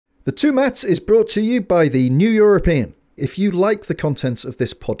The Two Mats is brought to you by the New European. If you like the contents of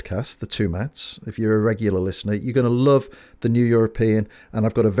this podcast, The Two Mats, if you're a regular listener, you're going to love the New European, and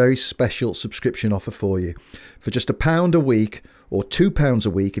I've got a very special subscription offer for you. For just £1 a week, or £2 a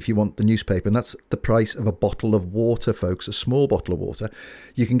week if you want the newspaper, and that's the price of a bottle of water, folks, a small bottle of water.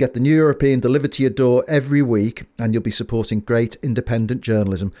 You can get the New European delivered to your door every week, and you'll be supporting great independent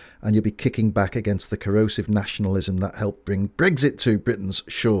journalism, and you'll be kicking back against the corrosive nationalism that helped bring Brexit to Britain's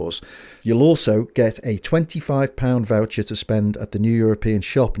shores. You'll also get a £25 voucher to spend at the New European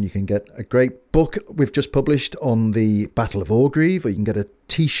shop, and you can get a great book we've just published on the Battle of Orgreave, or you can get a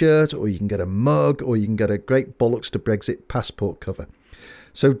t-shirt, or you can get a mug, or you can get a great Bollocks to Brexit passport cover.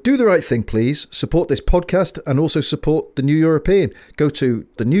 So do the right thing, please. Support this podcast and also support the New European. Go to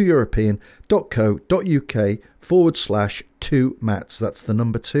theneweuropean.co.uk/2mats. That's the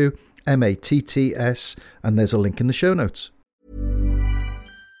number 2, MATTS, and there's a link in the show notes.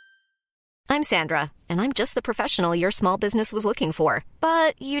 I'm Sandra, and I'm just the professional your small business was looking for.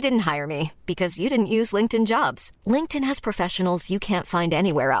 But you didn't hire me because you didn't use LinkedIn Jobs. LinkedIn has professionals you can't find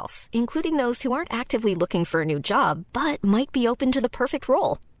anywhere else, including those who aren't actively looking for a new job, but might be open to the perfect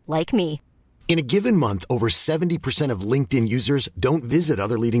role, like me. In a given month, over 70% of LinkedIn users don't visit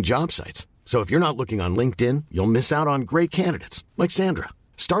other leading job sites. So if you're not looking on LinkedIn, you'll miss out on great candidates like Sandra.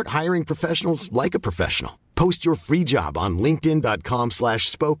 Start hiring professionals like a professional. Post your free job on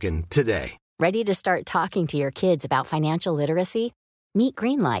linkedin.com/spoken today. Ready to start talking to your kids about financial literacy? Meet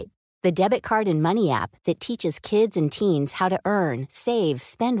Greenlight, the debit card and money app that teaches kids and teens how to earn, save,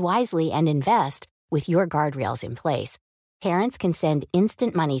 spend wisely, and invest with your guardrails in place. Parents can send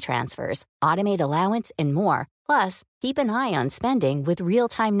instant money transfers, automate allowance, and more. Plus, keep an eye on spending with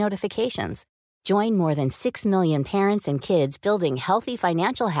real-time notifications. Join more than 6 million parents and kids building healthy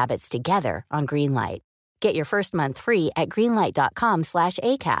financial habits together on Greenlight. Get your first month free at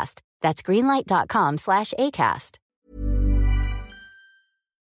greenlight.com/ACAST. That's greenlight.com/ACAST.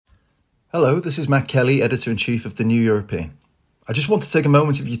 Hello, this is Matt Kelly, Editor-in-Chief of the New European. I just want to take a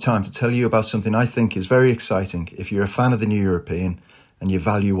moment of your time to tell you about something I think is very exciting if you're a fan of the New European and you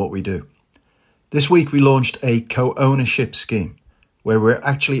value what we do. This week we launched a co-ownership scheme where we're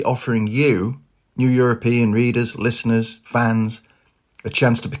actually offering you, New European readers, listeners, fans, a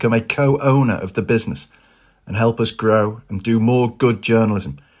chance to become a co-owner of the business and help us grow and do more good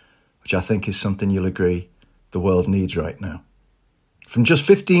journalism, which I think is something you'll agree the world needs right now. From just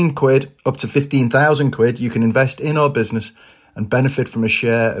 15 quid up to 15,000 quid, you can invest in our business and benefit from a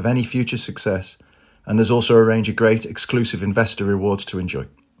share of any future success. And there's also a range of great exclusive investor rewards to enjoy.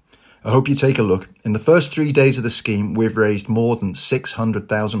 I hope you take a look. In the first 3 days of the scheme, we've raised more than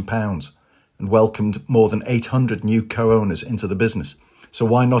 £600,000 and welcomed more than 800 new co-owners into the business. So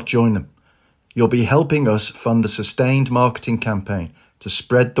why not join them? You'll be helping us fund a sustained marketing campaign to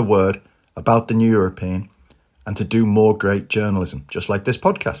spread the word about the New European and to do more great journalism, just like this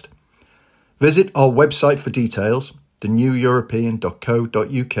podcast. Visit our website for details,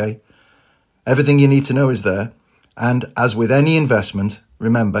 theneweuropean.co.uk. Everything you need to know is there. And as with any investment,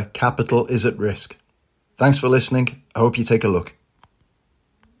 remember, capital is at risk. Thanks for listening. I hope you take a look.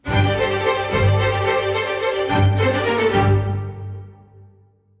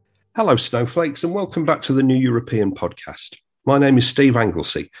 Hello, Snowflakes, and welcome back to the New European podcast. My name is Steve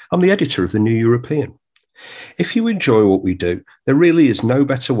Anglesey. I'm the editor of the New European. If you enjoy what we do, there really is no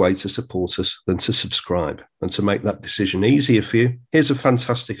better way to support us than to subscribe. And to make that decision easier for you, here's a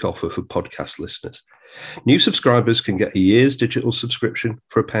fantastic offer for podcast listeners. New subscribers can get a year's digital subscription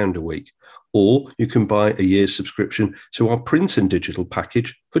for £1 a week, or you can buy a year's subscription to our print and digital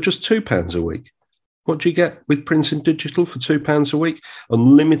package for just £2 a week. What do you get with print and digital for £2 a week?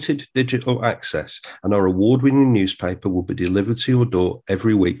 Unlimited digital access, and our award-winning newspaper will be delivered to your door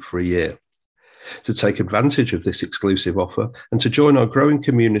every week for a year. To take advantage of this exclusive offer and to join our growing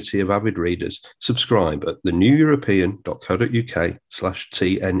community of avid readers, subscribe at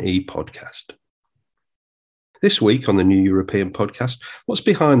theneweuropean.co.uk/TNE podcast. This week on the New European podcast, what's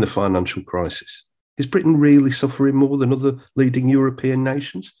behind the financial crisis? Is Britain really suffering more than other leading European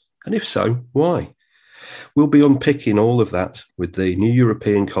nations? And if so, why? We'll be unpicking all of that with the New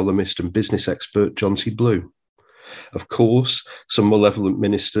European columnist and business expert John T. Blue. Of course, some malevolent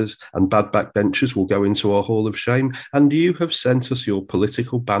ministers and bad backbenchers will go into our Hall of Shame, and you have sent us your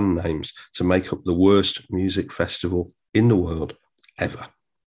political band names to make up the worst music festival in the world ever.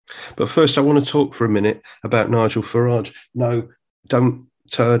 But first, I want to talk for a minute about Nigel Farage. No, don't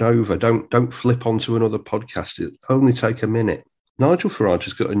turn over. Don't flip onto another podcast. It'll only take a minute. Nigel Farage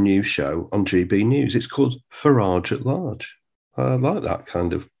has got a new show on GB News. It's called Farage at Large. I like that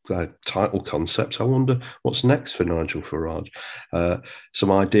kind of title concept. I wonder what's next for Nigel Farage.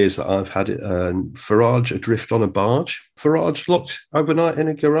 Some ideas that I've had: Farage adrift on a barge, Farage locked overnight in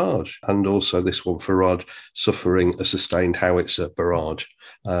a garage, and also this one, Farage suffering a sustained howitzer barrage.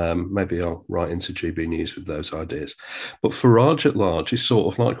 Maybe I'll write into GB News with those ideas. But Farage at large is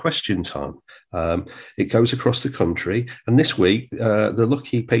sort of like Question Time. It goes across the country, and this week the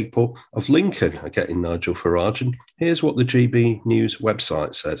lucky people of Lincoln are getting Nigel Farage. And here's what the GB News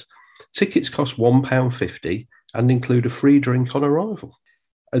website says. Tickets cost £1.50 and include a free drink on arrival.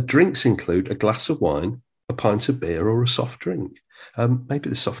 Drinks include a glass of wine, a pint of beer, or a soft drink. Maybe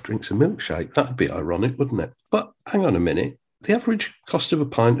the soft drink's a milkshake. That'd be ironic, wouldn't it? But hang on a minute. The average cost of a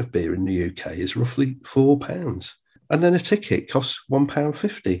pint of beer in the UK is roughly £4. And then a ticket costs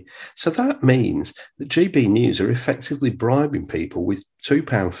 £1.50. So that means that GB News are effectively bribing people with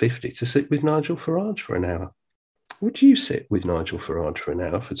 £2.50 to sit with Nigel Farage for an hour. Would you sit with Nigel Farage for an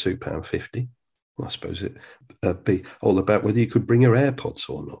hour for £2.50? Well, I suppose it'd be all about whether you could bring your AirPods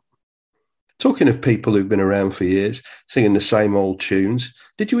or not. Talking of people who've been around for years, singing the same old tunes,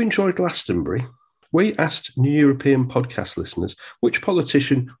 did you enjoy Glastonbury? We asked New European podcast listeners which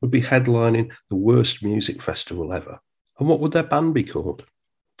politician would be headlining the worst music festival ever, and what would their band be called?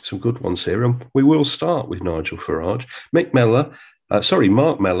 Some good ones here, and we will start with Nigel Farage. Mark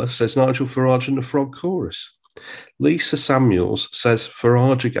Mellor says Nigel Farage and the Frog Chorus. Lisa Samuels says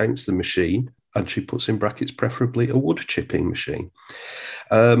Farage against the machine, and she puts in brackets preferably a wood chipping machine.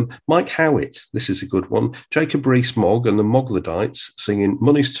 Mike Howitt, this is a good one. Jacob Rees-Mogg and the Moglodites singing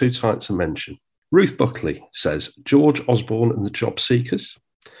Money's Too Tight to Mention. Ruth Buckley says George Osborne and the Job Seekers.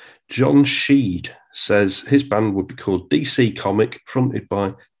 John Sheed says his band would be called DC Comic, fronted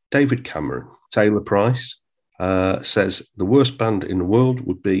by David Cameron. Taylor Price says the worst band in the world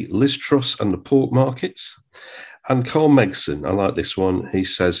would be Liz Truss and the Pork Markets. And Carl Megson, I like this one, he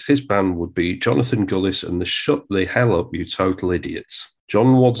says his band would be Jonathan Gullis and the Shut the Hell Up, You Total Idiots.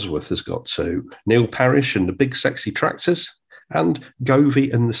 John Wadsworth has got two, Neil Parrish and the Big Sexy Tractors, and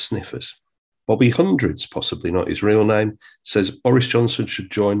Govey and the Sniffers. Bobby Hundreds, possibly not his real name, says Boris Johnson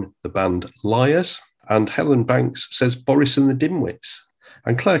should join the band Liars. And Helen Banks says Boris and the Dimwits.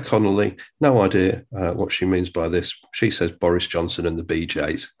 And Claire Connolly, no idea what she means by this. She says Boris Johnson and the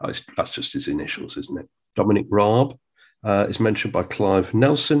BJs. That's just his initials, isn't it? Dominic Raab is mentioned by Clive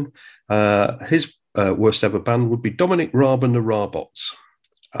Nelson. His worst ever band would be Dominic Raab and the Rabots.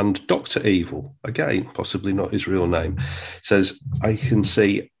 And Dr. Evil, again, possibly not his real name, says I can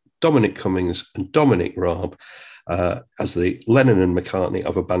see Dominic Cummings and Dominic Raab as the Lennon and McCartney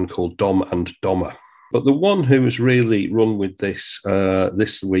of a band called Dom and Dommer. But the one who has really run with this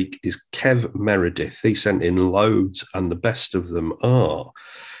this week is Kev Meredith. He sent in loads, and the best of them are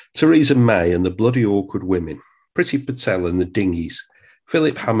Theresa May and the Bloody Awkward Women, Priti Patel and the Dinghies,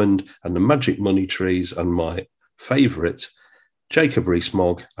 Philip Hammond and the Magic Money Trees, and my favourite, Jacob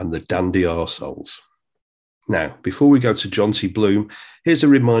Rees-Mogg and the Dandy Arseholes. Now, before we go to John T. Bloom, here's a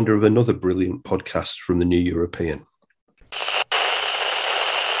reminder of another brilliant podcast from the New European.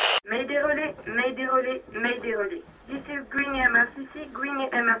 Mayday relais, Mayday relais, Mayday relais. This is Greeny MRCC, Greeny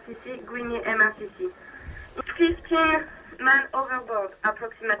MRCC, Greeny MRCC. 15 men overboard,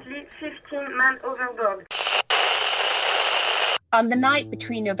 approximately 15 men overboard. On the night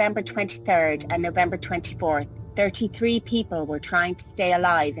between November 23rd and November 24th, 33 people were trying to stay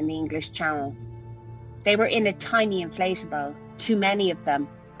alive in the English Channel. They were in a tiny inflatable, too many of them,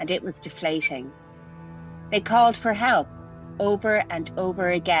 and it was deflating. They called for help over and over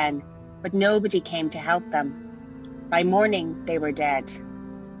again, but nobody came to help them. By morning, they were dead.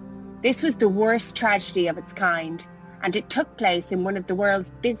 This was the worst tragedy of its kind, and it took place in one of the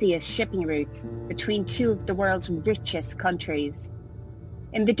world's busiest shipping routes between two of the world's richest countries.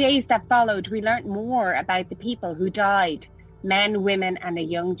 In the days that followed, we learnt more about the people who died, men, women, and a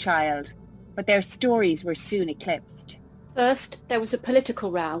young child. But their stories were soon eclipsed. First, there was a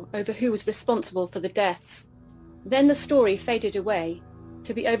political row over who was responsible for the deaths. Then the story faded away,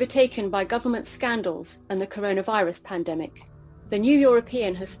 to be overtaken by government scandals and the coronavirus pandemic. The New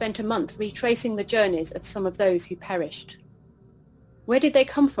European has spent a month retracing the journeys of some of those who perished. Where did they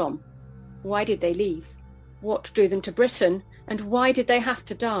come from? Why did they leave? What drew them to Britain, and why did they have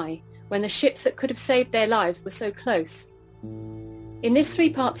to die when the ships that could have saved their lives were so close? In this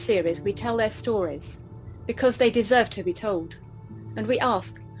three-part series, we tell their stories, because they deserve to be told. And we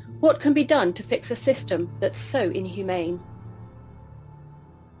ask, what can be done to fix a system that's so inhumane?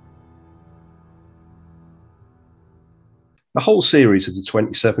 The whole series of the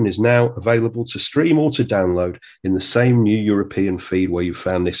 27 is now available to stream or to download in the same New European feed where you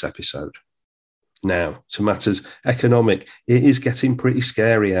found this episode. now to matters economic. It is getting pretty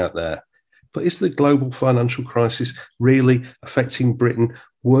scary out there. But is the global financial crisis really affecting Britain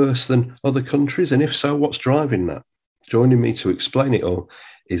worse than other countries? And if so, what's driving that? Joining me to explain it all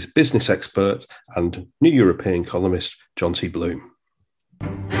is business expert and New European columnist John T. Bloom.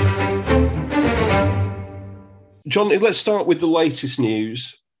 John, let's start with the latest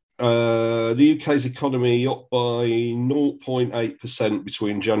news. The UK's economy up by 0.8%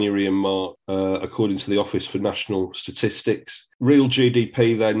 between January and March, according to the Office for National Statistics. Real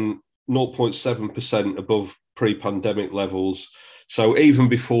GDP then 0.7% above pre-pandemic levels. So even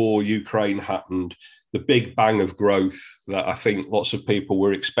before Ukraine happened, the big bang of growth that I think lots of people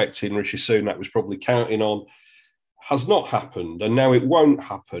were expecting, Rishi Sunak was probably counting on, has not happened, and now it won't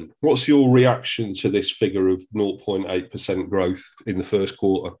happen. What's your reaction to this figure of 0.8% growth in the first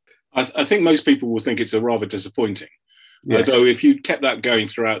quarter? I think most people will think it's a rather disappointing. Yes. Although if you'd kept that going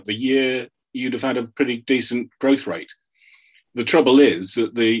throughout the year, you'd have had a pretty decent growth rate. The trouble is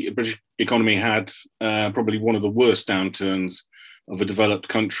that the British economy had probably one of the worst downturns of a developed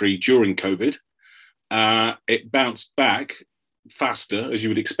country during COVID. It bounced back faster, as you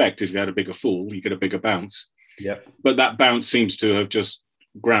would expect. If you had a bigger fall, you get a bigger bounce. Yep. But that bounce seems to have just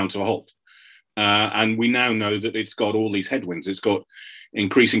ground to a halt. And we now know that it's got all these headwinds. It's got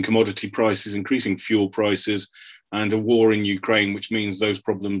increasing commodity prices, increasing fuel prices, and a war in Ukraine, which means those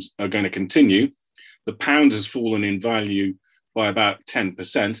problems are going to continue. The pound has fallen in value by about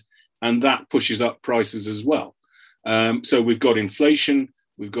 10%, and that pushes up prices as well. So we've got inflation,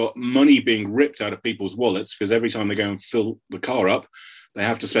 we've got money being ripped out of people's wallets, because every time they go and fill the car up, they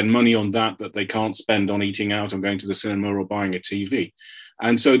have to spend money on that they can't spend on eating out, on going to the cinema or buying a TV.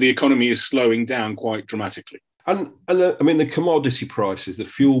 And so the economy is slowing down quite dramatically. And I mean, the commodity prices, the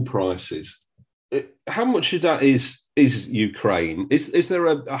fuel prices, how much of that is Ukraine? Is there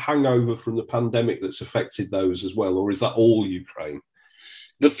a hangover from the pandemic that's affected those as well, or is that all Ukraine?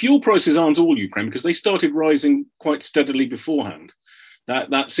 The fuel prices aren't all Ukraine, because they started rising quite steadily beforehand.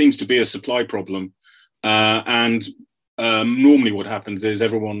 That seems to be a supply problem. Normally what happens is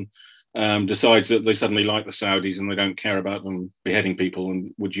everyone decides that they suddenly like the Saudis and they don't care about them beheading people,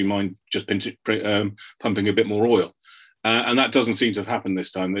 and would you mind just pumping a bit more oil? And that doesn't seem to have happened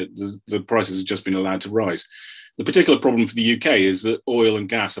this time. The prices have just been allowed to rise. The particular problem for the UK is that oil and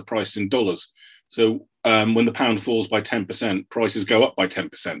gas are priced in dollars. So when the pound falls by 10%, prices go up by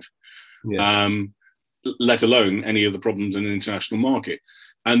 10%, yes. Let alone any of the problems in the international market.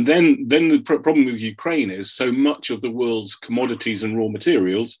 And then the problem with Ukraine is so much of the world's commodities and raw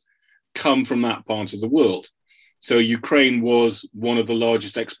materials come from that part of the world. So Ukraine was one of the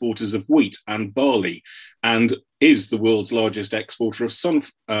largest exporters of wheat and barley, and is the world's largest exporter of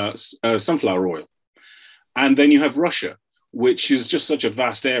sunflower oil. And then you have Russia, which is just such a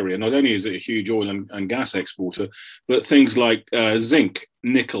vast area. Not only is it a huge oil and gas exporter, but things like zinc,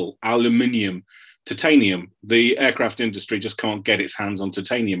 nickel, aluminium, titanium. The aircraft industry just can't get its hands on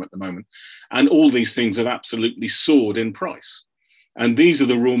titanium at the moment. And all these things have absolutely soared in price. And these are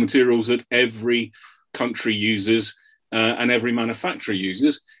the raw materials that every country uses and every manufacturer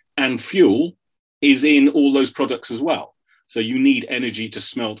uses. And fuel is in all those products as well. So you need energy to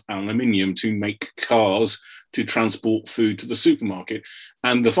smelt aluminium, to make cars, to transport food to the supermarket.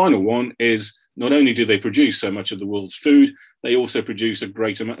 And the final one is, not only do they produce so much of the world's food, they also produce a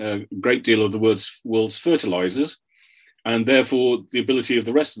great deal of the world's fertilizers. And therefore, the ability of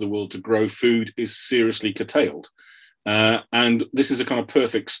the rest of the world to grow food is seriously curtailed. And this is a kind of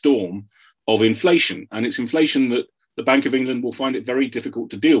perfect storm of inflation. And it's inflation that the Bank of England will find it very difficult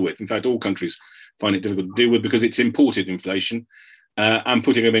to deal with. In fact, all countries find it difficult to deal with, because it's imported inflation. And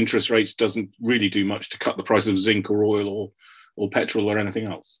putting up interest rates doesn't really do much to cut the price of zinc or oil or petrol or anything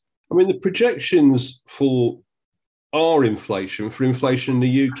else. I mean, the projections for inflation in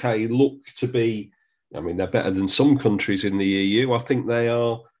the UK look to be, I mean, they're better than some countries in the EU. I think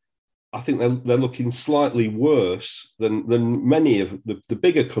they're looking slightly worse than many of the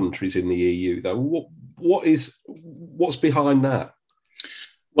bigger countries in the EU, though. What's behind that?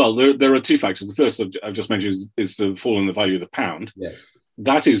 Well, there are two factors. The first I've just mentioned is the fall in the value of the pound. Yes.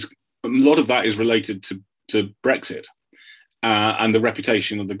 That is, a lot of that is related to Brexit and the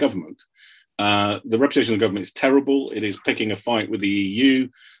reputation of the government. The reputation of the government is terrible. It is picking a fight with the EU.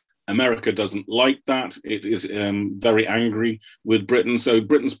 America doesn't like that. It is very angry with Britain. So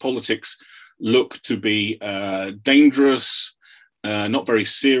Britain's politics look to be dangerous, not very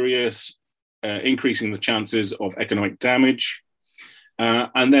serious, increasing the chances of economic damage.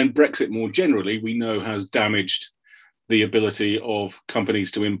 And then Brexit more generally, we know, has damaged the ability of companies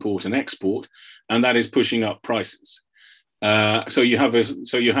to import and export, and that is pushing up prices. So you have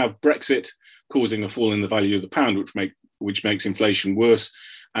Brexit causing a fall in the value of the pound, which makes inflation worse.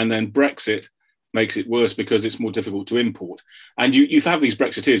 And then Brexit makes it worse because it's more difficult to import. And you have these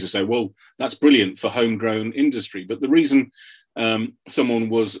Brexiteers who say, well, that's brilliant for homegrown industry. But the reason someone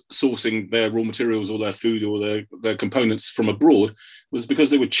was sourcing their raw materials or their food or their components from abroad was because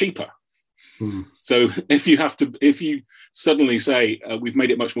they were cheaper. So if you suddenly say we've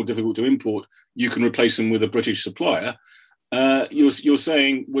made it much more difficult to import, you can replace them with a British supplier, you're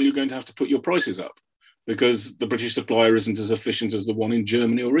saying, well, you're going to have to put your prices up because the British supplier isn't as efficient as the one in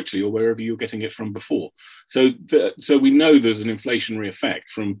Germany or Italy or wherever you're getting it from before. So we know there's an inflationary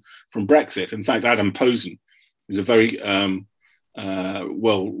effect from Brexit. In fact, Adam Posen is a very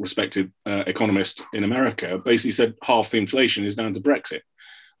well-respected economist in America, basically said half the inflation is down to Brexit.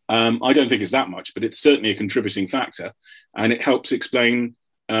 I don't think it's that much, but it's certainly a contributing factor, and it helps explain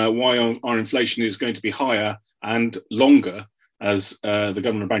why our inflation is going to be higher and longer. As the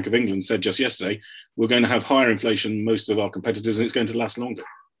Governor Bank of England said just yesterday, we're going to have higher inflation than most of our competitors, and it's going to last longer.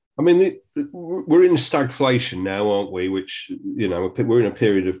 I mean, we're in stagflation now, aren't we? Which, we're in a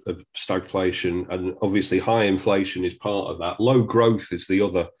period of stagflation, and obviously high inflation is part of that. Low growth is the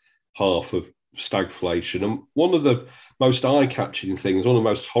other half of stagflation. And one of the most eye-catching things, one of the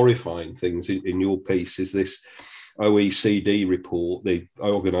most horrifying things in your piece is this OECD report, the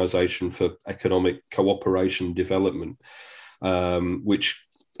Organisation for Economic Cooperation and Development, which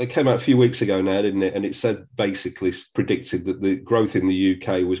it came out a few weeks ago now, didn't it? And it said basically predicted that the growth in the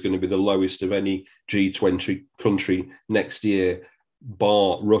UK was going to be the lowest of any G20 country next year,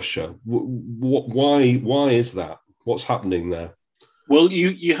 bar Russia. Why is that? What's happening there? Well,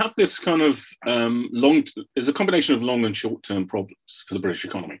 you have this kind of there's a combination of long and short-term problems for the British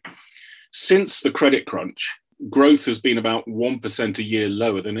economy. Since the credit crunch, growth has been about 1% a year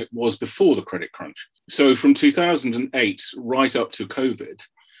lower than it was before the credit crunch. So from 2008 right up to COVID,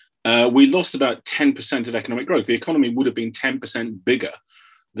 we lost about 10% of economic growth. The economy would have been 10% bigger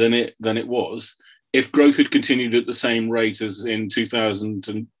than it was if growth had continued at the same rate as in 2000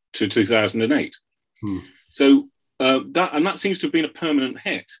 to 2008. So that seems to have been a permanent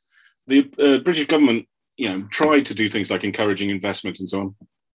hit. The British government, tried to do things like encouraging investment and so on.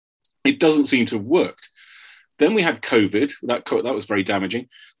 It doesn't seem to have worked. Then we had COVID. That was very damaging.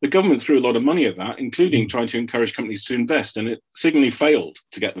 The government threw a lot of money at that, including trying to encourage companies to invest, and it signally failed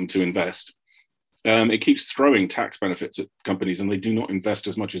to get them to invest. It keeps throwing tax benefits at companies, and they do not invest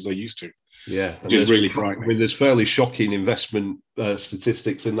as much as they used to. Yeah, which is really frightening. I mean, there's fairly shocking investment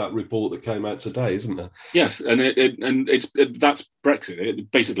statistics in that report that came out today, isn't there? Yes, and that's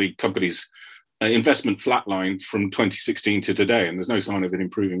Brexit. Basically, companies' investment flatlined from 2016 to today, and there's no sign of it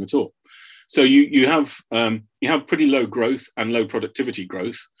improving at all. So you have pretty low growth and low productivity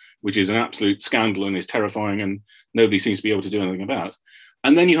growth, which is an absolute scandal and is terrifying, and nobody seems to be able to do anything about.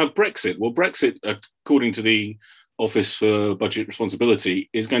 And then you have Brexit. Well, Brexit, according to the Office for Budget Responsibility,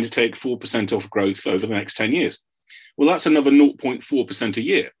 is going to take 4% off growth over the next 10 years. Well, that's another 0.4% a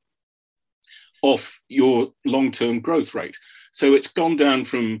year off your long-term growth rate. So it's gone down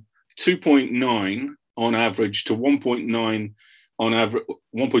from 2.9 on average to 1.9 on average,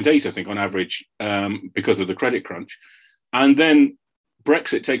 1.8, I think, on average, because of the credit crunch. And then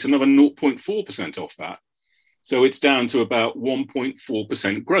Brexit takes another 0.4% off that. So it's down to about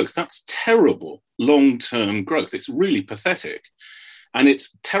 1.4% growth. That's terrible long-term growth. It's really pathetic. And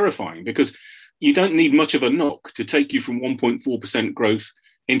it's terrifying because you don't need much of a knock to take you from 1.4% growth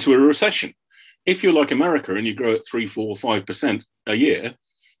into a recession. If you're like America and you grow at 3, 4, 5% a year,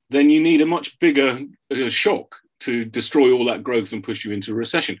 then you need a much bigger shock to destroy all that growth and push you into a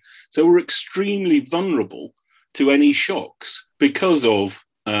recession. So we're extremely vulnerable to any shocks because of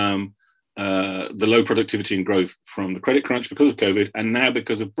the low productivity and growth from the credit crunch because of COVID, and now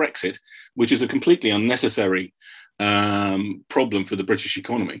because of Brexit, which is a completely unnecessary problem for the British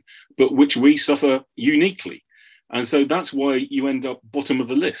economy, but which we suffer uniquely. And so that's why you end up bottom of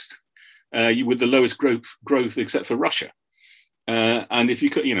the list with the lowest growth except for Russia. And if you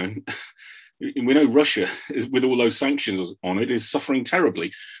could, we know Russia, is, with all those sanctions on it, is suffering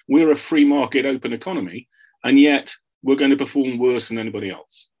terribly. We're a free market, open economy, and yet we're going to perform worse than anybody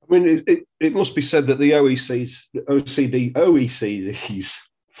else. I mean, it must be said that the OECD's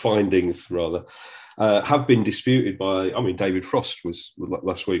findings, rather, have been disputed by. I mean, David Frost was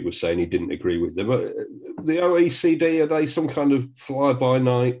last week was saying he didn't agree with them. But the OECD, are they some kind of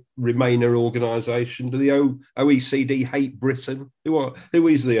fly-by-night Remainer organisation? Do the OECD hate Britain? Who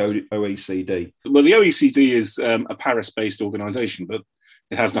is the OECD? Well, the OECD is a Paris-based organisation, but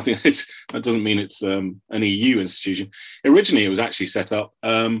it has nothing. That doesn't mean it's an EU institution. Originally, it was actually set up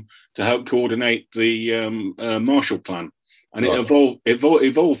to help coordinate the Marshall Plan And it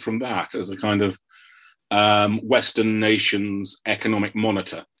evolved from that as a kind of Western nations economic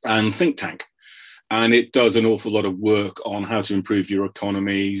monitor and think tank. And it does an awful lot of work on how to improve your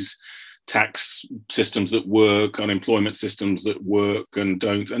economies, tax systems that work, unemployment systems that work and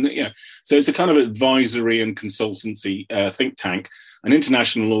don't. And so it's a kind of advisory and consultancy think tank, an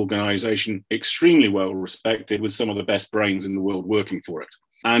international organization, extremely well respected, with some of the best brains in the world working for it.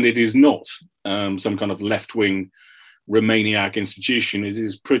 And it is not some kind of left-wing Romaniac institution. It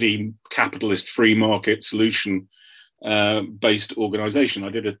is pretty capitalist, free market solution based organization. I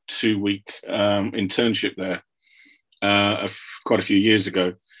did a 2-week internship there quite a few years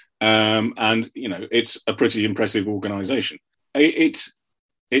ago. And it's a pretty impressive organization. The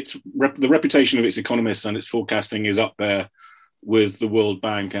reputation of its economists and its forecasting is up there with the World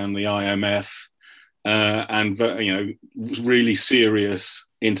Bank and the IMF, and really serious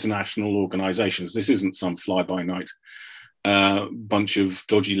international organizations. This isn't some fly-by-night bunch of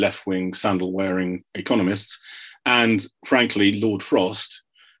dodgy left-wing sandal-wearing economists. And frankly, Lord Frost,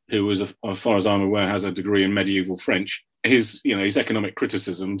 who was, as far as I'm aware, has a degree in medieval French, his economic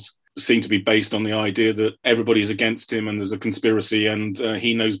criticisms seem to be based on the idea that everybody's against him and there's a conspiracy and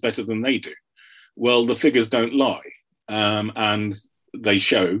he knows better than they do. Well, the figures don't lie. And they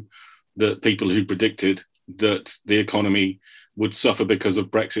show that people who predicted that the economy would suffer because of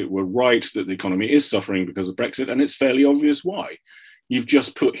Brexit were right, that the economy is suffering because of Brexit, and it's fairly obvious why. You've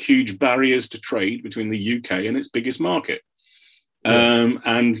just put huge barriers to trade between the UK and its biggest market.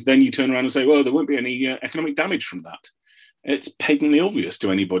 And then you turn around and say, well, there won't be any economic damage from that. It's patently obvious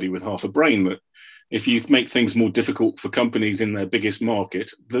to anybody with half a brain that if you make things more difficult for companies in their biggest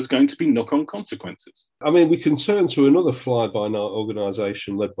market, there's going to be knock-on consequences. I mean, we can turn to another fly-by-night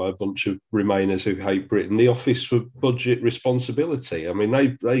organisation led by a bunch of Remainers who hate Britain, the Office for Budget Responsibility. I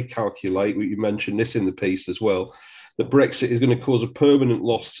mean, they calculate, you mentioned this in the piece as well, that Brexit is going to cause a permanent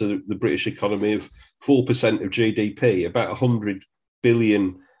loss to the British economy of 4% of GDP, about 100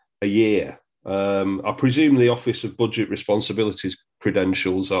 billion a year. I presume the Office of Budget Responsibility's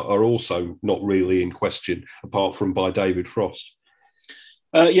credentials are also not really in question, apart from by David Frost.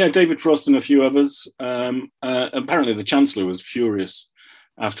 David Frost and a few others. Apparently the Chancellor was furious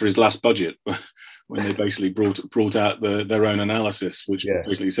after his last budget when they basically brought out their own analysis, which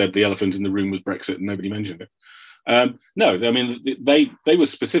basically said the elephant in the room was Brexit and nobody mentioned it. No, I mean, they were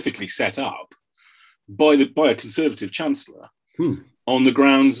specifically set up by a Conservative Chancellor on the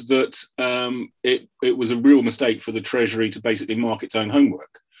grounds that it was a real mistake for the Treasury to basically mark its own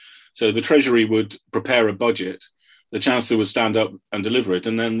homework. So the Treasury would prepare a budget, the Chancellor would stand up and deliver it,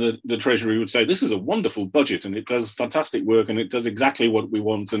 and then the Treasury would say, this is a wonderful budget and it does fantastic work and it does exactly what we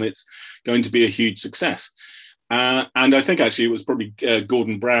want and it's going to be a huge success. And I think actually it was probably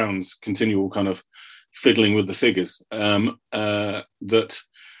Gordon Brown's continual kind of fiddling with the figures that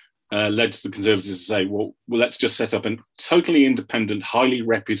led to the Conservatives to say, well, let's just set up a totally independent, highly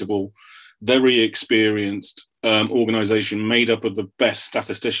reputable, very experienced organisation made up of the best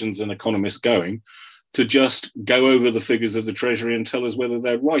statisticians and economists going to just go over the figures of the Treasury and tell us whether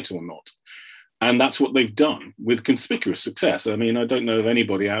they're right or not. And that's what they've done with conspicuous success. I mean, I don't know of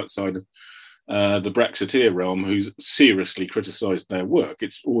anybody outside of the Brexiteer realm who's seriously criticised their work.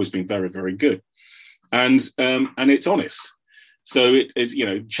 It's always been very, very good. And it's honest. So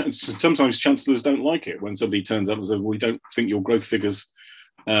sometimes chancellors don't like it when somebody turns up and says, we don't think your growth figures,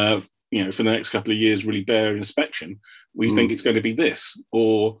 for the next couple of years really bear inspection. We think it's going to be this,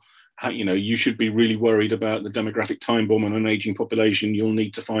 or, you should be really worried about the demographic time bomb and an aging population. You'll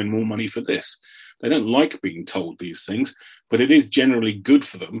need to find more money for this. They don't like being told these things, but it is generally good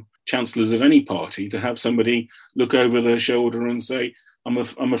for them, chancellors of any party, to have somebody look over their shoulder and say, I'm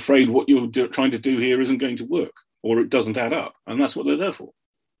afraid what you're trying to do here isn't going to work, or it doesn't add up. And that's what they're there for.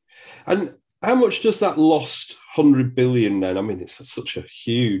 And how much does that lost 100 billion then? I mean, it's such a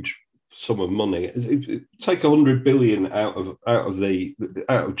huge sum of money. Take 100 billion out of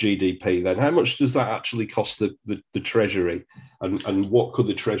GDP then. How much does that actually cost the Treasury? And what could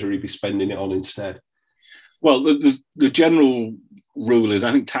the Treasury be spending it on instead? Well, the general rule is,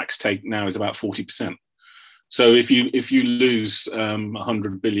 I think tax take now is about 40%. So if you lose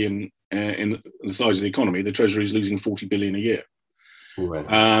 100 billion in the size of the economy, the Treasury is losing 40 billion a year,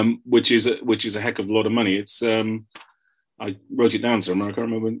 right. which is a heck of a lot of money. It's I wrote it down somewhere. I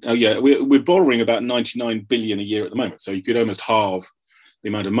can't remember. Oh yeah, we're borrowing about 99 billion a year at the moment. So you could almost halve the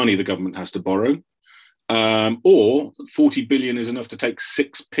amount of money the government has to borrow, or 40 billion is enough to take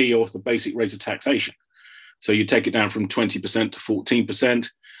 6p off the basic rate of taxation. So you take it down from 20% to 14%,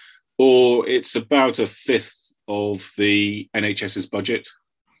 or it's about a fifth of the NHS's budget.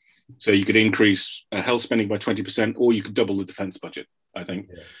 So you could increase health spending by 20%, or you could double the defence budget, I think.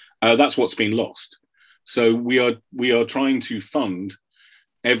 Yeah. That's what's been lost. So we are trying to fund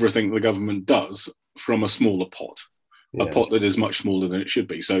everything the government does from a smaller pot, a pot that is much smaller than it should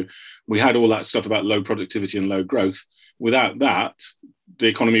be. So we had all that stuff about low productivity and low growth. Without that, the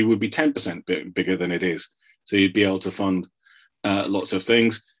economy would be 10% bigger than it is. So you'd be able to fund lots of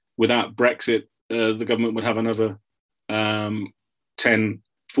things. Without Brexit, the government would have another 10,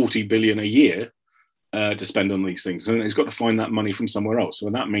 40 billion a year to spend on these things. And it's got to find that money from somewhere else. So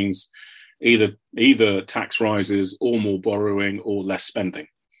that means either tax rises or more borrowing or less spending,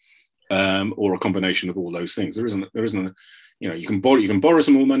 or a combination of all those things. There isn't you can borrow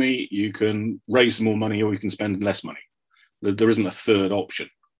some more money, you can raise some more money, or you can spend less money. There isn't a third option.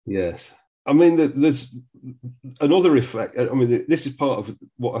 Yes. I mean, there's another effect. I mean, this is part of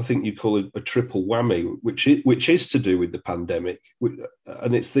what I think you call a triple whammy, which is to do with the pandemic,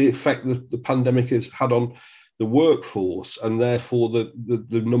 and it's the effect that the pandemic has had on the workforce, and therefore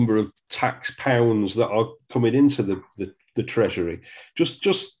the number of tax pounds that are coming into the treasury.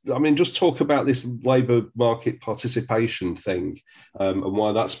 Just talk about this labour market participation thing, and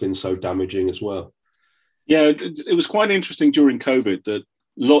why that's been so damaging as well. Yeah, it was quite interesting during COVID that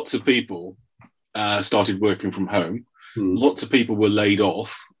lots of people started working from home. Lots of people were laid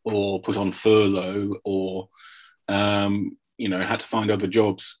off or put on furlough, or had to find other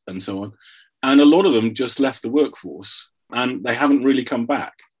jobs and so on. And a lot of them just left the workforce, and they haven't really come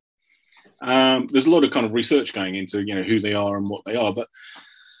back. There's a lot of kind of research going into who they are and what they are, but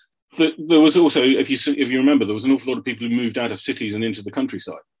there was also, if you remember, there was an awful lot of people who moved out of cities and into the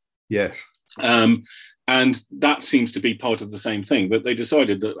countryside. Yes. And that seems to be part of the same thing, that they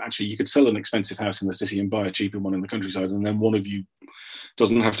decided that actually you could sell an expensive house in the city and buy a cheaper one in the countryside, and then one of you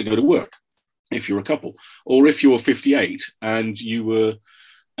doesn't have to go to work if you're a couple. Or if you're 58 and you were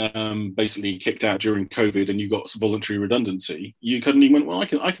basically kicked out during COVID and you got voluntary redundancy, you suddenly went, well, I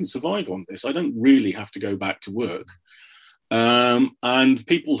can survive on this. I don't really have to go back to work. And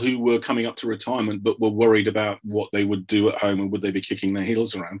people who were coming up to retirement but were worried about what they would do at home and would they be kicking their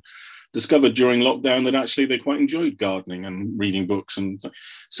heels around, discovered during lockdown that actually they quite enjoyed gardening and reading books. And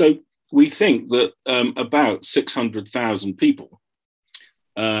so we think that about 600,000 people,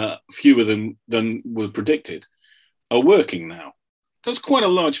 fewer than were predicted, are working now. That's quite a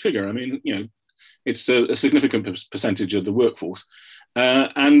large figure. I mean, it's a significant percentage of the workforce.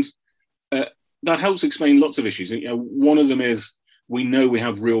 And that helps explain lots of issues. One of them is we know we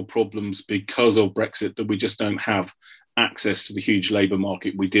have real problems because of Brexit, that we just don't have access to the huge labour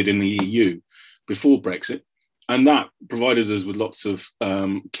market we did in the EU before Brexit. And that provided us with lots of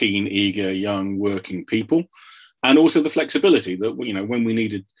keen, eager, young working people. And also the flexibility that, when we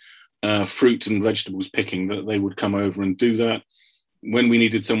needed fruit and vegetables picking, that they would come over and do that. When we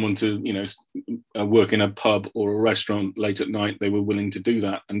needed someone to, work in a pub or a restaurant late at night, they were willing to do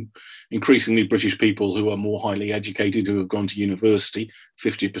that. And increasingly British people who are more highly educated, who have gone to university,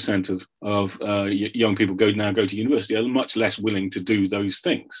 50% of young people now go to university, are much less willing to do those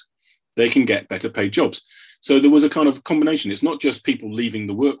things. They can get better paid jobs. So there was a kind of combination. It's not just people leaving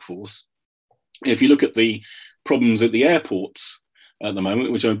the workforce. If you look at the problems at the airports at the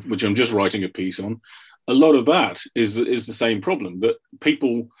moment, which I'm just writing a piece on, a lot of that is the same problem, that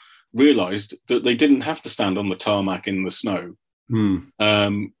people realised that they didn't have to stand on the tarmac in the snow,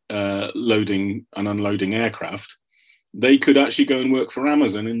 loading and unloading aircraft. They could actually go and work for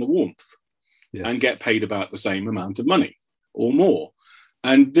Amazon in the warmth, and get paid about the same amount of money or more.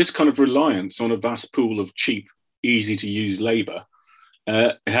 And this kind of reliance on a vast pool of cheap, easy-to-use labour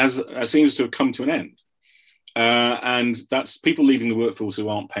seems to have come to an end. And that's people leaving the workforce who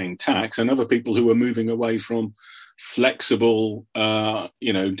aren't paying tax, and other people who are moving away from flexible,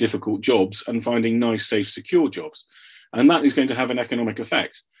 difficult jobs and finding nice, safe, secure jobs. And that is going to have an economic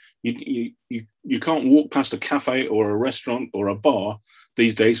effect. You can't walk past a cafe or a restaurant or a bar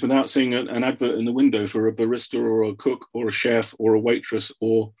these days without seeing an advert in the window for a barista or a cook or a chef or a waitress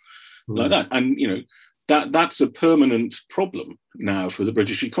or like that. And, that's a permanent problem now for the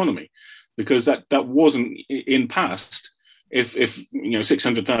British economy. Because that wasn't in past. If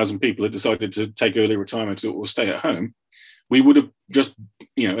 600,000 people had decided to take early retirement or stay at home, we would have just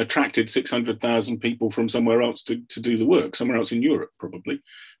attracted 600,000 people from somewhere else to do the work, somewhere else in Europe probably.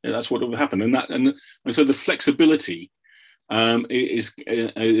 That's what would happen. And so the flexibility is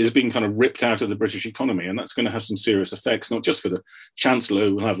being kind of ripped out of the British economy, and that's going to have some serious effects, not just for the Chancellor,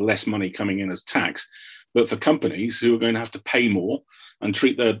 who will have less money coming in as tax, but for companies who are going to have to pay more and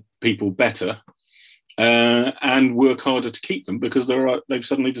treat their people better, and work harder to keep them, because they've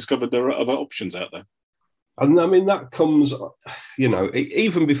suddenly discovered there are other options out there. And I mean, that comes,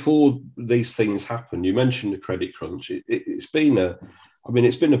 even before these things happen. You mentioned the credit crunch. It's been a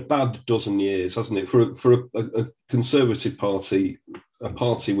bad dozen years, hasn't it, for a Conservative Party, a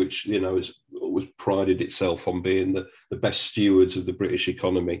party which, has always prided itself on being the best stewards of the British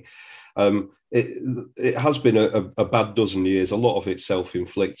economy. It has been a bad dozen years, a lot of it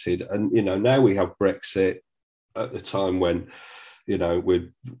self-inflicted. And, now we have Brexit at the time when,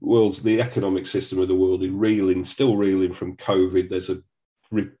 the economic system of the world is still reeling from COVID. There's the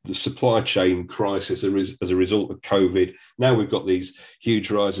supply chain crisis as a result of COVID. Now we've got these huge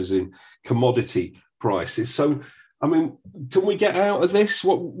rises in commodity prices. So, I mean, can we get out of this?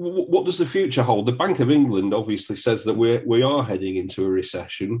 What does the future hold? The Bank of England obviously says that we are heading into a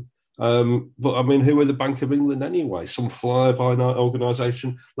recession. But I mean, who are the Bank of England anyway? Some fly-by-night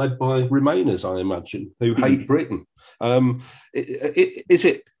organisation led by Remainers, I imagine, who hate Britain. Is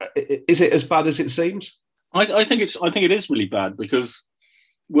it as bad as it seems? I think it is really bad, because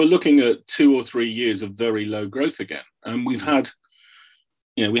we're looking at 2 or 3 years of very low growth again, and we had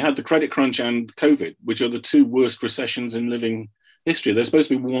the credit crunch and COVID, which are the 2 worst recessions in living history. They're supposed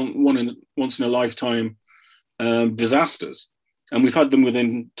to be once in a lifetime disasters. And we've had them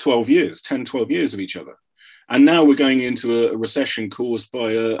within 12 years of each other. And now we're going into a recession caused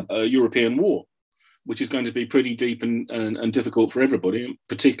by a European war, which is going to be pretty deep and difficult for everybody,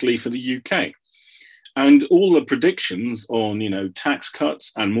 particularly for the UK. And all the predictions on, tax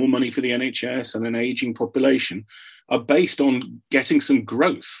cuts and more money for the NHS and an aging population are based on getting some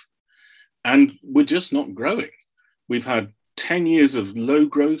growth. And we're just not growing. We've had 10 years of low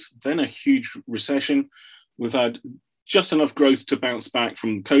growth, then a huge recession. We've had just enough growth to bounce back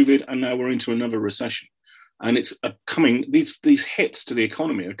from COVID, and now we're into another recession. And it's coming. These hits to the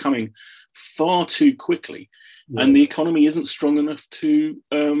economy are coming far too quickly, and the economy isn't strong enough to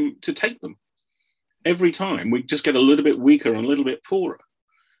take them. Every time we just get a little bit weaker and a little bit poorer.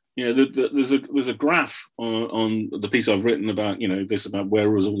 There's a graph on the piece I've written about about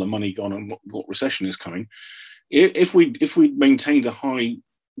where has all the money gone and what recession is coming. If we maintained a high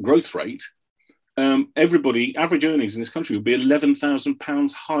growth rate, average earnings in this country would be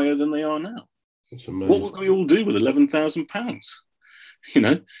 £11,000 higher than they are now. That's amazing. What would we all do with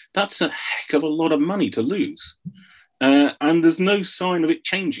 £11,000? That's a heck of a lot of money to lose. And there's no sign of it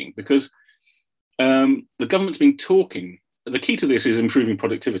changing, because the government's been talking. The key to this is improving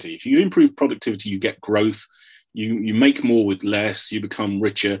productivity. If you improve productivity, you get growth, you make more with less, you become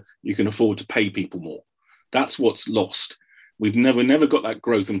richer, you can afford to pay people more. That's what's lost. We've never got that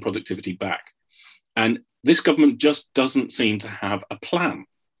growth and productivity back. And this government just doesn't seem to have a plan.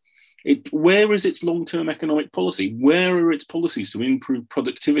 Where is its long-term economic policy? Where are its policies to improve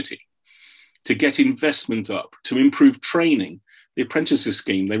productivity, to get investment up, to improve training? The apprentices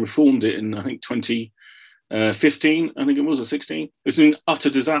scheme, they reformed it in, I think, 2015, I think it was, or 16. It's an utter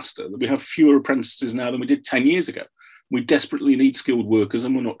disaster that we have fewer apprentices now than we did 10 years ago. We desperately need skilled workers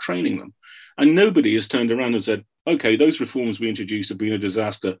and we're not training them. And nobody has turned around and said, okay, those reforms we introduced have been a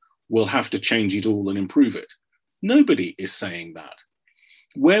disaster. We'll have to change it all and improve it. Nobody is saying that.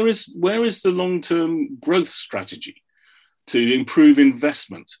 Where is the long-term growth strategy to improve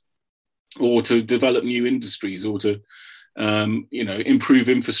investment, or to develop new industries, or to improve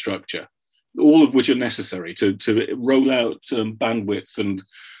infrastructure, all of which are necessary to roll out bandwidth and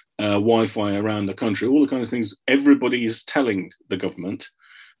Wi-Fi around the country, all the kind of things everybody is telling the government,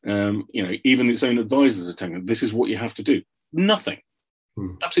 even its own advisors are telling them, this is what you have to do. Nothing.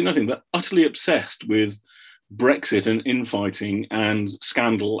 Absolutely nothing. They're utterly obsessed with Brexit and infighting and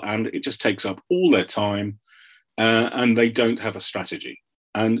scandal, and it just takes up all their time, and they don't have a strategy.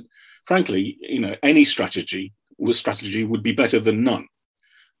 And frankly, any strategy would be better than none.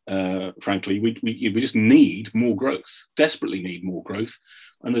 Frankly, we just need more growth, desperately need more growth,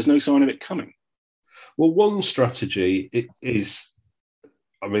 and there's no sign of it coming. Well, one strategy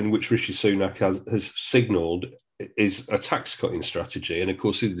which Rishi Sunak has signalled, is a tax cutting strategy. And of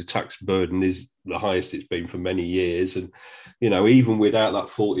course, the tax burden is the highest it's been for many years. And, even without that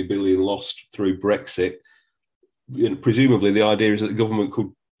 40 billion lost through Brexit, presumably the idea is that the government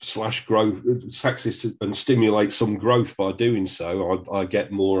could slash growth taxes and stimulate some growth by doing so. I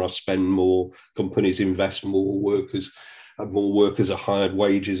get more, I spend more, companies invest more, workers are hired,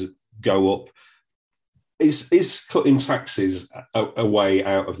 wages go up. Is cutting taxes a way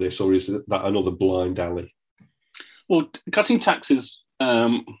out of this, or is that another blind alley? Well, cutting taxes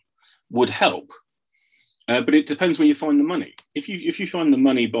would help, but it depends where you find the money. If you find the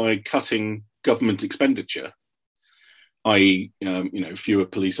money by cutting government expenditure, i.e., fewer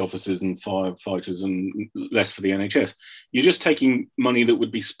police officers and firefighters and less for the NHS, you're just taking money that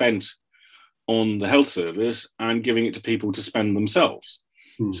would be spent on the health service and giving it to people to spend themselves.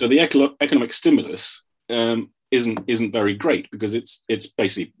 So the economic stimulus isn't very great because it's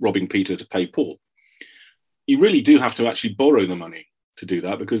basically robbing Peter to pay Paul. You really do have to actually borrow the money to do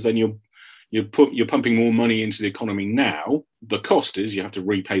that, because then you're pumping more money into the economy now. The cost is you have to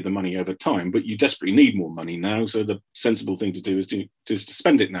repay the money over time, but you desperately need more money now. So the sensible thing to do is to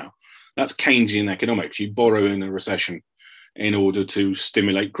spend it now. That's Keynesian economics. You borrow in a recession in order to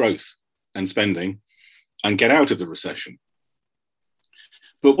stimulate growth and spending and get out of the recession.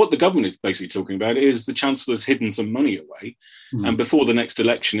 But what the government is basically talking about is the Chancellor's hidden some money away, and before the next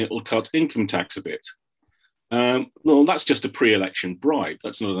election, it will cut income tax a bit. Well, that's just a pre-election bribe.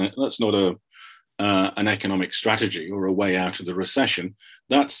 That's not an economic strategy or a way out of the recession.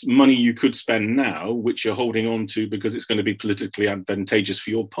 That's money you could spend now, which you're holding on to because it's going to be politically advantageous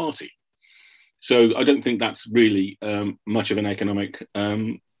for your party. So I don't think that's really much of an economic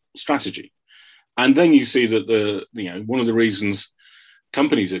strategy. And then you see that one of the reasons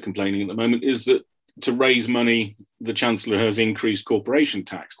companies are complaining at the moment is that to raise money, the Chancellor has increased corporation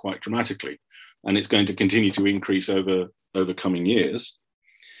tax quite dramatically, and it's going to continue to increase over coming years.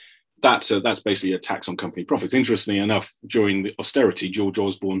 That's basically a tax on company profits. Interestingly enough, during the austerity, George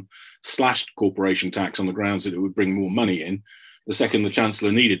Osborne slashed corporation tax on the grounds that it would bring more money in. The second the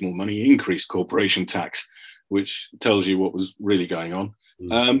Chancellor needed more money, he increased corporation tax, which tells you what was really going on.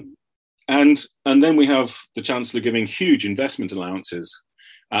 And then we have the Chancellor giving huge investment allowances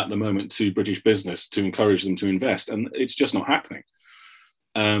at the moment to British business to encourage them to invest, and it's just not happening.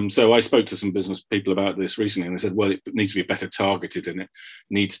 So I spoke to some business people about this recently, and they said, well, it needs to be better targeted, and it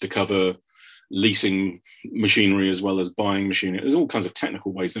needs to cover leasing machinery as well as buying machinery. There's all kinds of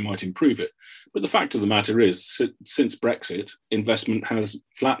technical ways they might improve it. But the fact of the matter is, since Brexit, investment has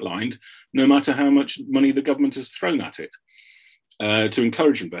flatlined, no matter how much money the government has thrown at it to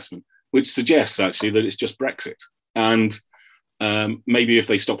encourage investment, which suggests actually that it's just Brexit. And maybe if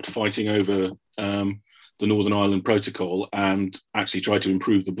they stopped fighting over the Northern Ireland Protocol and actually try to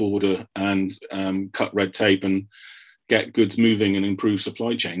improve the border and cut red tape and get goods moving and improve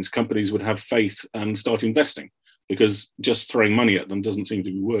supply chains, companies would have faith and start investing, because just throwing money at them doesn't seem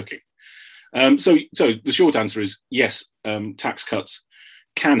to be working. So the short answer is yes, tax cuts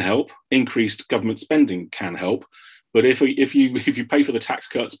can help, increased government spending can help, but if you pay for the tax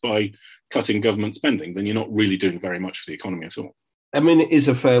cuts by cutting government spending, then you're not really doing very much for the economy at all. I mean, it is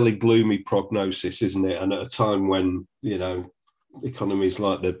a fairly gloomy prognosis, isn't it? And at a time when, economies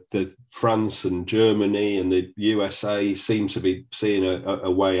like the France and Germany and the USA seem to be seeing a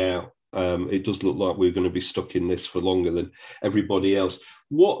way out, it does look like we're going to be stuck in this for longer than everybody else.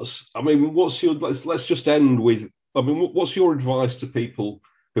 Let's just end with, what's your advice to people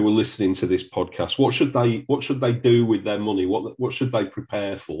who are listening to this podcast? What should they do with their money? What should they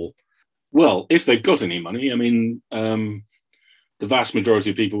prepare for? Well, if they've got any money, the vast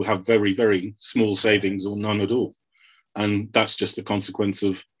majority of people have very, very small savings or none at all. And that's just the consequence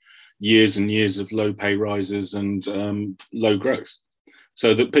of years and years of low pay rises and low growth.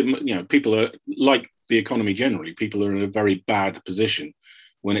 So that, people are, like the economy generally, people are in a very bad position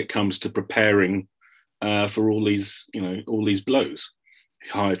when it comes to preparing for all these blows.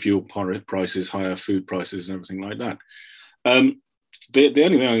 Higher fuel prices, higher food prices and everything like that. The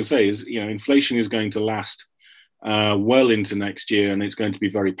only thing I can say is, inflation is going to last well into next year, and it's going to be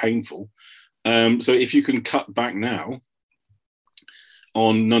very painful. So if you can cut back now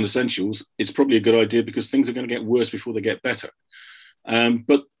on non-essentials, it's probably a good idea, because things are going to get worse before they get better.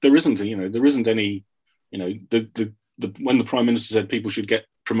 But there isn't any, when the Prime Minister said people should get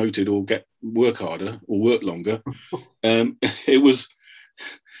promoted or work harder or work longer, it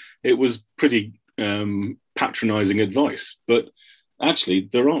was pretty patronising advice. But actually,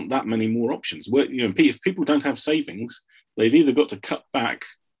 there aren't that many more options. If people don't have savings, they've either got to cut back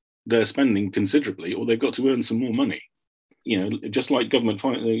their spending considerably, or they've got to earn some more money. Just like just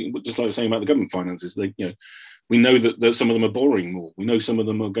like I was saying about the government finances, we know that some of them are borrowing more. We know some of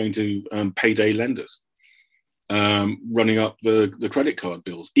them are going to payday lenders, running up the credit card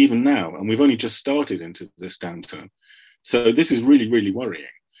bills even now, and we've only just started into this downturn. So this is really, really worrying.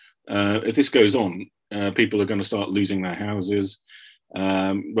 If this goes on, people are going to start losing their houses,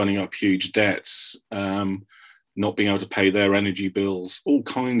 running up huge debts, not being able to pay their energy bills, all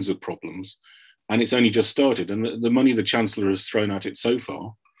kinds of problems. And it's only just started. And the money the Chancellor has thrown at it so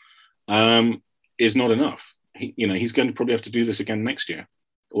far is not enough. He's going to probably have to do this again next year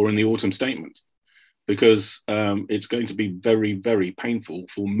or in the autumn statement, because it's going to be very, very painful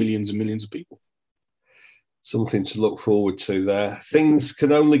for millions and millions of people. Something to look forward to there. Things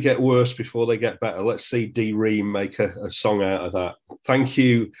can only get worse before they get better. Let's see Dee Ream make a song out of that. Thank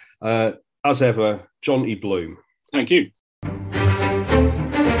you, as ever, Jonty Bloom. Thank you.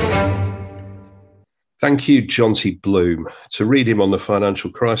 Thank you, Jonty Bloom. To read him on the financial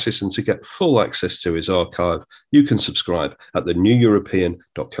crisis and to get full access to his archive, you can subscribe at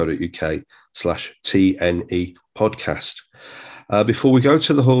theneweuropean.co.uk/TNE podcast. Before we go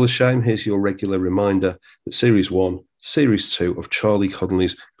to the Hall of Shame, here's your regular reminder that Series 1, Series 2 of Charlie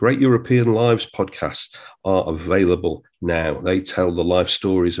Connelly's Great European Lives podcasts are available now. They tell the life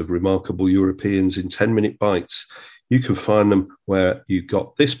stories of remarkable Europeans in 10-minute bites. You can find them where you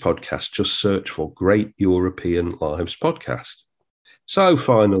got this podcast. Just search for Great European Lives podcast. So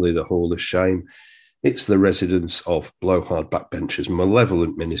finally, the Hall of Shame. It's the residence of blowhard backbenchers,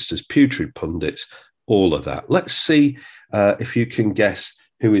 malevolent ministers, putrid pundits, all of that. Let's see if you can guess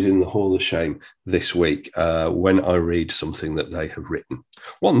who is in the Hall of Shame this week when I read something that they have written.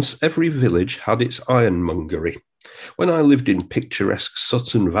 Once every village had its ironmongery. When I lived in picturesque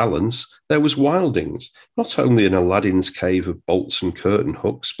Sutton Valence, there was Wildings, not only an Aladdin's cave of bolts and curtain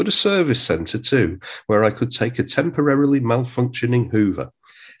hooks, but a service centre too, where I could take a temporarily malfunctioning Hoover.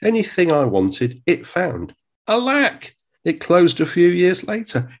 Anything I wanted, it found. Alack! It closed a few years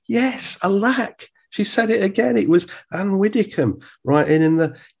later. Yes, alack! She said it again. It was Anne Widdecombe writing in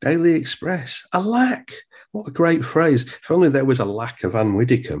the Daily Express. Alack! What a great phrase. If only there was a lack of Anne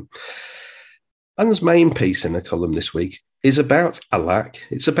Widdecombe. Anne's main piece in her column this week is about a lack.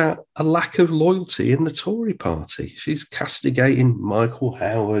 It's about a lack of loyalty in the Tory party. She's castigating Michael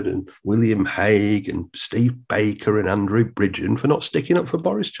Howard and William Hague and Steve Baker and Andrew Bridgen for not sticking up for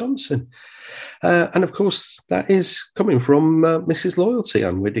Boris Johnson. And of course, that is coming from Mrs. Loyalty,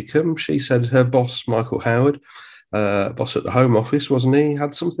 Anne Widdecombe. She said her boss, Michael Howard, boss at the Home Office, wasn't he,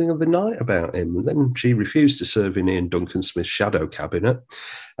 had something of the night about him. And then she refused to serve in Ian Duncan Smith's shadow cabinet.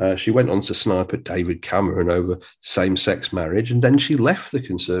 She went on to snipe at David Cameron over same-sex marriage, and then she left the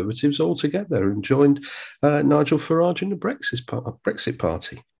Conservatives altogether and joined Nigel Farage in the Brexit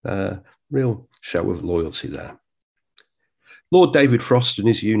Party. Real show of loyalty there. Lord David Frost and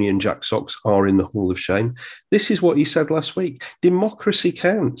his Union Jack socks are in the Hall of Shame. This is what he said last week. Democracy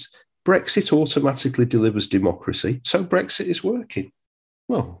counts. Brexit automatically delivers democracy, so Brexit is working.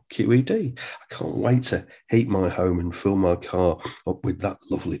 Well, QED. I can't wait to heat my home and fill my car up with that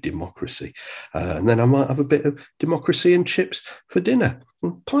lovely democracy. And then I might have a bit of democracy and chips for dinner.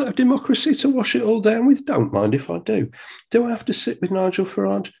 A pint of democracy to wash it all down with. Don't mind if I do. Do I have to sit with Nigel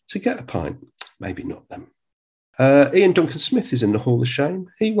Farage to get a pint? Maybe not then. Ian Duncan Smith is in the Hall of Shame.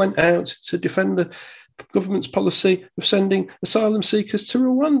 He went out to defend the government's policy of sending asylum seekers to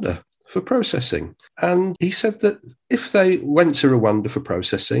Rwanda for processing. And he said that if they went to Rwanda for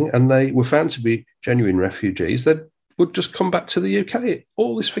processing and they were found to be genuine refugees, they would just come back to the UK.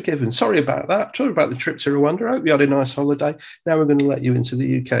 All is forgiven. Sorry about that. Sorry about the trip to Rwanda. I hope you had a nice holiday. Now we're going to let you into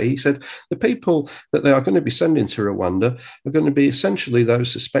the UK. He said the people that they are going to be sending to Rwanda are going to be essentially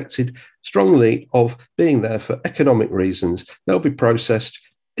those suspected strongly of being there for economic reasons. They'll be processed.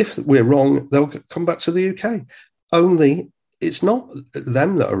 If we're wrong, they'll come back to the UK. Only it's not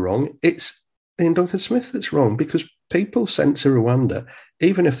them that are wrong, it's Ian Duncan Smith that's wrong, because people sent to Rwanda,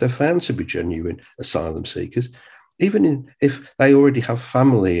 even if they're found to be genuine asylum seekers, even if they already have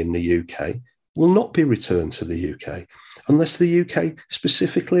family in the UK, will not be returned to the UK unless the UK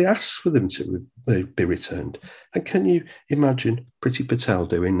specifically asks for them to be returned. And can you imagine Priti Patel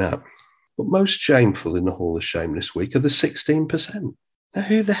doing that? But most shameful in the Hall of Shame this week are the 16%. Now,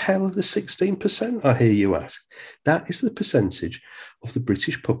 who the hell are the 16%, I hear you ask? That is the percentage of the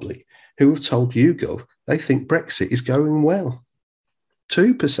British public who have told YouGov they think Brexit is going well.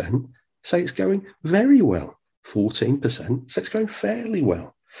 2% say it's going very well. 14% say it's going fairly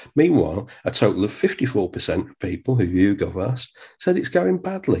well. Meanwhile, a total of 54% of people who YouGov asked said it's going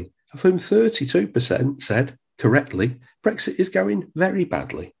badly, of whom 32% said, correctly, Brexit is going very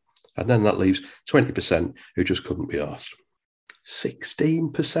badly. And then that leaves 20% who just couldn't be asked.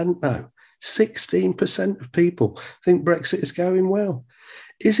 16% now. 16% of people think Brexit is going well.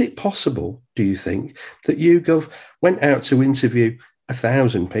 Is it possible, do you think, that YouGov went out to interview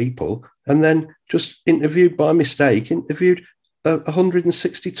 1,000 people and then just interviewed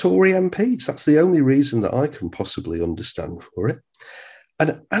 160 Tory MPs? That's the only reason that I can possibly understand for it.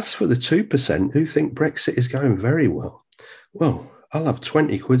 And as for the 2% who think Brexit is going very well, well, I'll have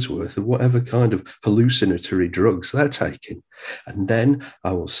 20 quid's worth of whatever kind of hallucinatory drugs they're taking. And then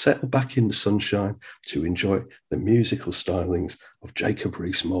I will settle back in the sunshine to enjoy the musical stylings of Jacob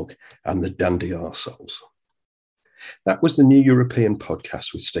Rees-Mogg and the Dandy Arseholes. That was the New European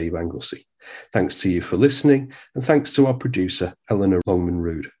podcast with Steve Anglesey. Thanks to you for listening, and thanks to our producer, Eleanor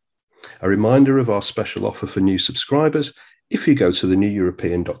Longman-Rood. A reminder of our special offer for new subscribers. If you go to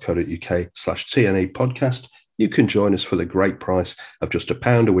theneweuropean.co.uk/TNE podcast, you can join us for the great price of just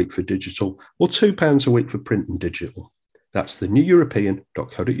 £1 a week for digital or £2 a week for print and digital. That's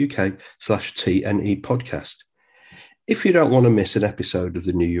theneweuropean.co.uk/TNE podcast. If you don't want to miss an episode of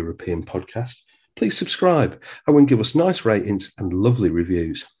the New European podcast, please subscribe and give us nice ratings and lovely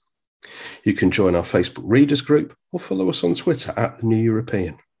reviews. You can join our Facebook readers group or follow us on Twitter at The New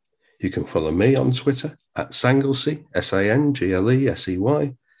European. You can follow me on Twitter at Sanglesey,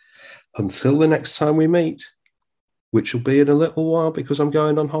 Sanglesey. Until the next time we meet, which will be in a little while because I'm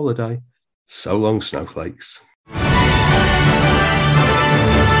going on holiday, so long, snowflakes.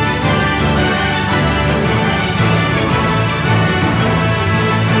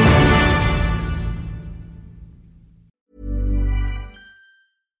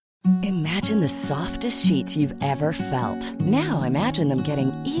 Imagine the softest sheets you've ever felt. Now imagine them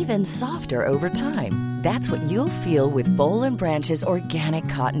getting even softer over time. That's what you'll feel with Boll & Branch's organic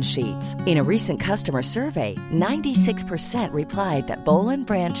cotton sheets. In a recent customer survey, 96% replied that Boll &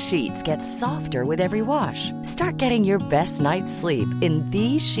 Branch sheets get softer with every wash. Start getting your best night's sleep in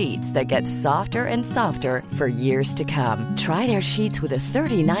these sheets that get softer and softer for years to come. Try their sheets with a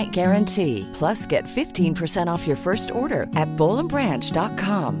 30-night guarantee. Plus, get 15% off your first order at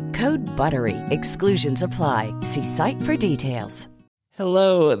bollandbranch.com. Code BUTTERY. Exclusions apply. See site for details.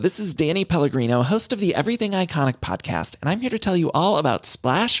 Hello, this is Danny Pellegrino, host of the Everything Iconic podcast, and I'm here to tell you all about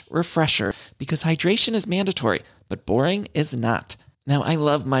Splash Refresher, because hydration is mandatory, but boring is not. Now, I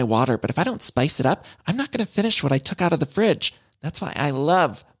love my water, but if I don't spice it up, I'm not going to finish what I took out of the fridge. That's why I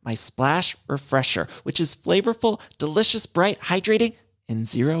love my Splash Refresher, which is flavorful, delicious, bright, hydrating, and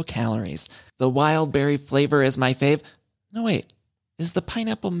 0 calories. The wild berry flavor is my fave. No, wait, is the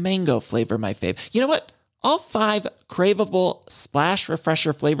pineapple mango flavor my fave? You know what? All 5 craveable Splash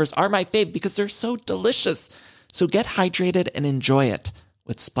Refresher flavors are my fave because they're so delicious. So get hydrated and enjoy it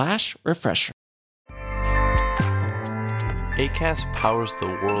with Splash Refresher. Acast powers the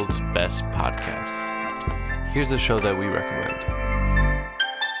world's best podcasts. Here's a show that we recommend.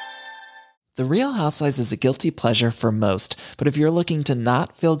 The Real Housewives is a guilty pleasure for most, but if you're looking to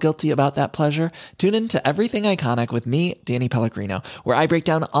not feel guilty about that pleasure, tune in to Everything Iconic with me, Danny Pellegrino, where I break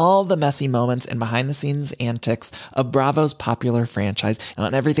down all the messy moments and behind-the-scenes antics of Bravo's popular franchise. And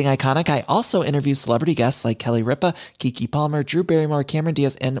on Everything Iconic, I also interview celebrity guests like Kelly Ripa, Keke Palmer, Drew Barrymore, Cameron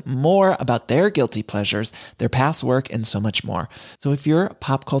Diaz, and more about their guilty pleasures, their past work, and so much more. So if you're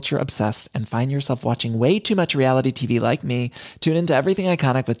pop culture obsessed and find yourself watching way too much reality TV like me, tune in to Everything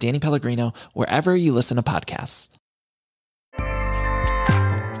Iconic with Danny Pellegrino, wherever you listen to podcasts.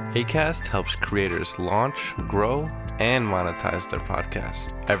 Acast helps creators launch, grow, and monetize their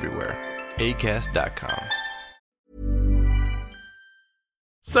podcasts everywhere. Acast.com.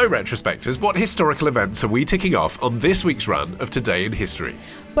 So, retrospectors, what historical events are we ticking off on this week's run of Today in History?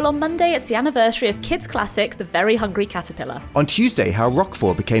 Well, on Monday, it's the anniversary of kids' classic, The Very Hungry Caterpillar. On Tuesday, how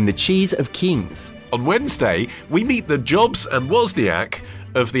Roquefort became the cheese of kings. On Wednesday, we meet the Jobs and Wozniak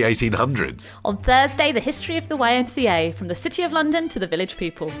of the 1800s. On Thursday, the history of the YMCA, from the City of London to the village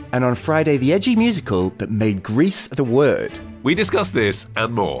people. And on Friday, the edgy musical that made Grease the word. We discuss this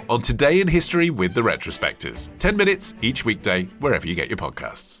and more on Today in History with the Retrospectors. 10 minutes each weekday, wherever you get your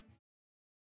podcasts.